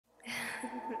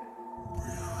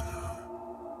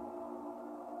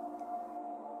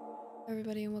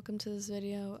Everybody, and welcome to this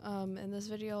video. In this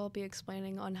video I'll be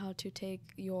explaining on how to take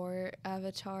your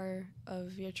avatar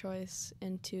of your choice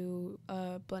into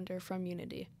Blender from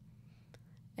Unity.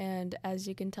 And as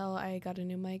you can tell, I got a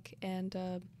new mic,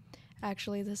 and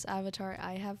actually this avatar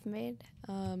I have made,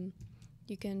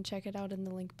 you can check it out in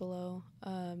the link below,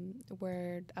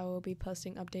 where I will be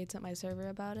posting updates at my server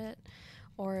about it,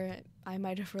 or I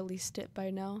might have released it by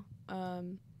now.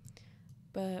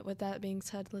 But with that being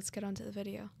said, let's get on to the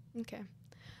video. Okay.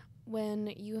 When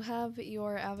you have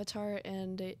your avatar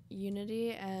in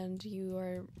Unity and you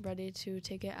are ready to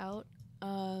take it out,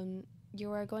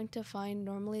 you are going to find,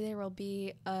 normally there will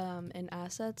be in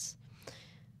assets.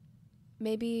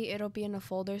 Maybe it'll be in a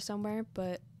folder somewhere,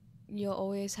 but you'll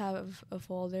always have a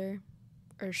folder,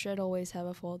 or should always have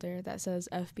a folder that says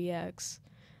FBX.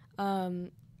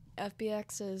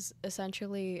 FBX is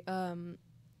essentially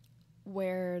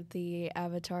where the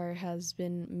avatar has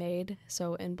been made,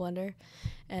 so in Blender,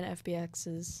 and FBX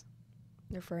is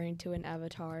referring to an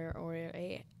avatar or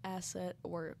a asset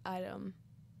or item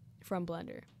from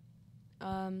Blender.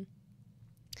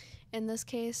 In this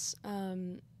case,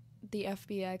 the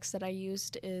FBX that I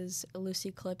used is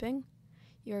Lucy Clipping.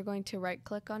 You're going to right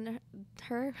click on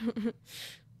her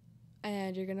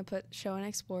and you're going to put show in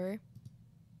Explorer,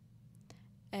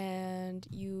 and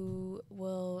you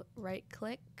will right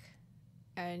click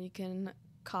and you can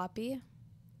copy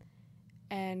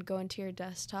and go into your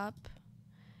desktop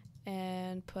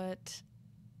and put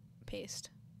paste.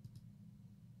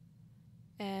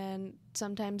 And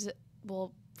sometimes it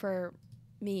will, for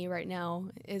me right now,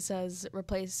 it says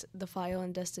replace the file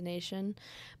and destination,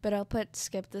 but I'll put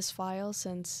skip this file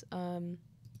since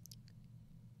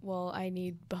well, I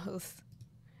need both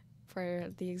for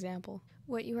the example.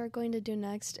 What you are going to do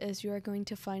next is you are going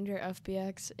to find your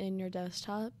FBX in your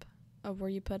desktop of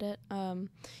where you put it.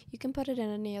 You can put it in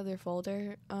any other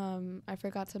folder. I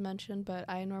forgot to mention, but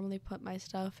I normally put my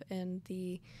stuff in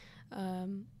the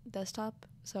desktop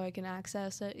so I can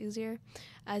access it easier.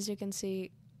 As you can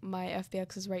see, my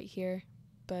FBX is right here,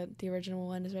 but the original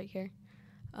one is right here.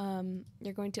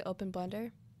 You're going to open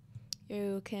Blender.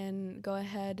 You can go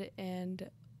ahead and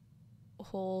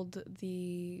hold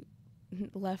the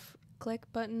left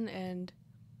click button and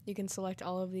you can select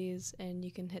all of these and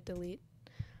you can hit delete.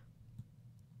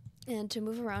 And to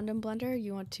move around in Blender,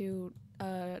 you want to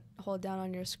hold down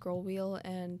on your scroll wheel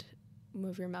and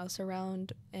move your mouse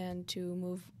around, and to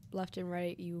move left and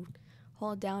right, you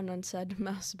hold down on said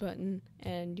mouse button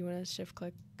and you want to shift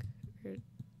click,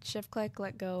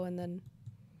 let go, and then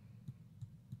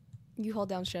you hold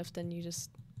down shift and you just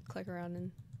click around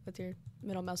and with your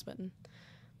middle mouse button.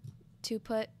 To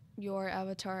put your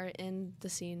avatar in the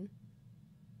scene,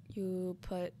 you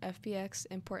put FBX,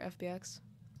 import FBX.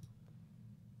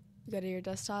 Go to your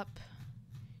desktop,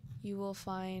 you will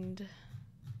find,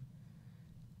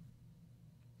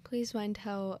 please find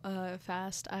how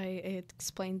fast I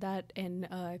explained that and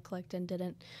clicked and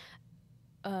didn't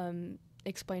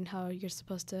explain how you're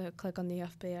supposed to click on the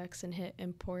FBX and hit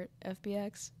import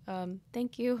FBX.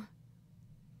 Thank you.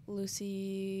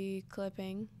 Lucy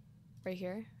Clipping, right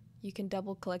here. You can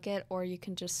double click it or you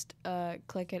can just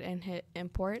click it and hit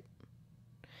import.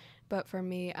 But for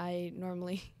me, I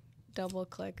normally double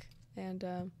click,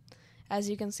 and as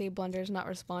you can see, Blender is not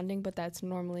responding, but that's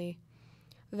normally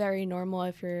very normal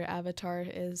if your avatar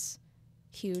is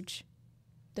huge,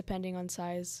 depending on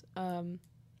size,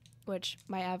 which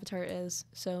my avatar is,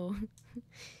 so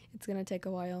it's gonna take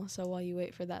a while, so while you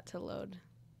wait for that to load.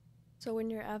 So when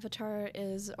your avatar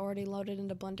is already loaded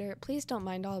into Blender, please don't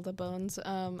mind all the bones.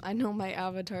 I know my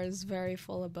avatar is very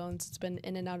full of bones. It's been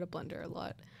in and out of Blender a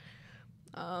lot.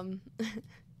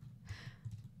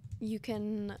 You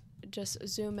can just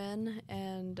zoom in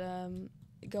and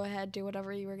go ahead, do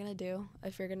whatever you were going to do.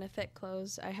 If you're going to fit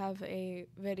clothes, I have a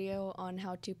video on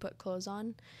how to put clothes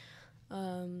on.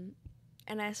 And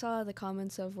I saw the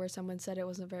comments of where someone said it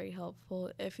wasn't very helpful.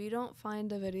 If you don't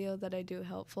find a video that I do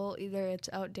helpful, either it's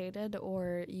outdated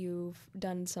or you've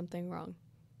done something wrong,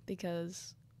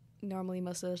 because normally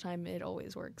most of the time it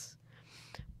always works.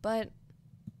 But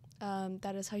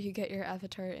that is how you get your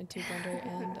avatar into Blender,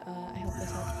 and I hope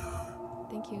this helped.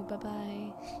 Thank you.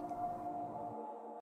 Bye-bye.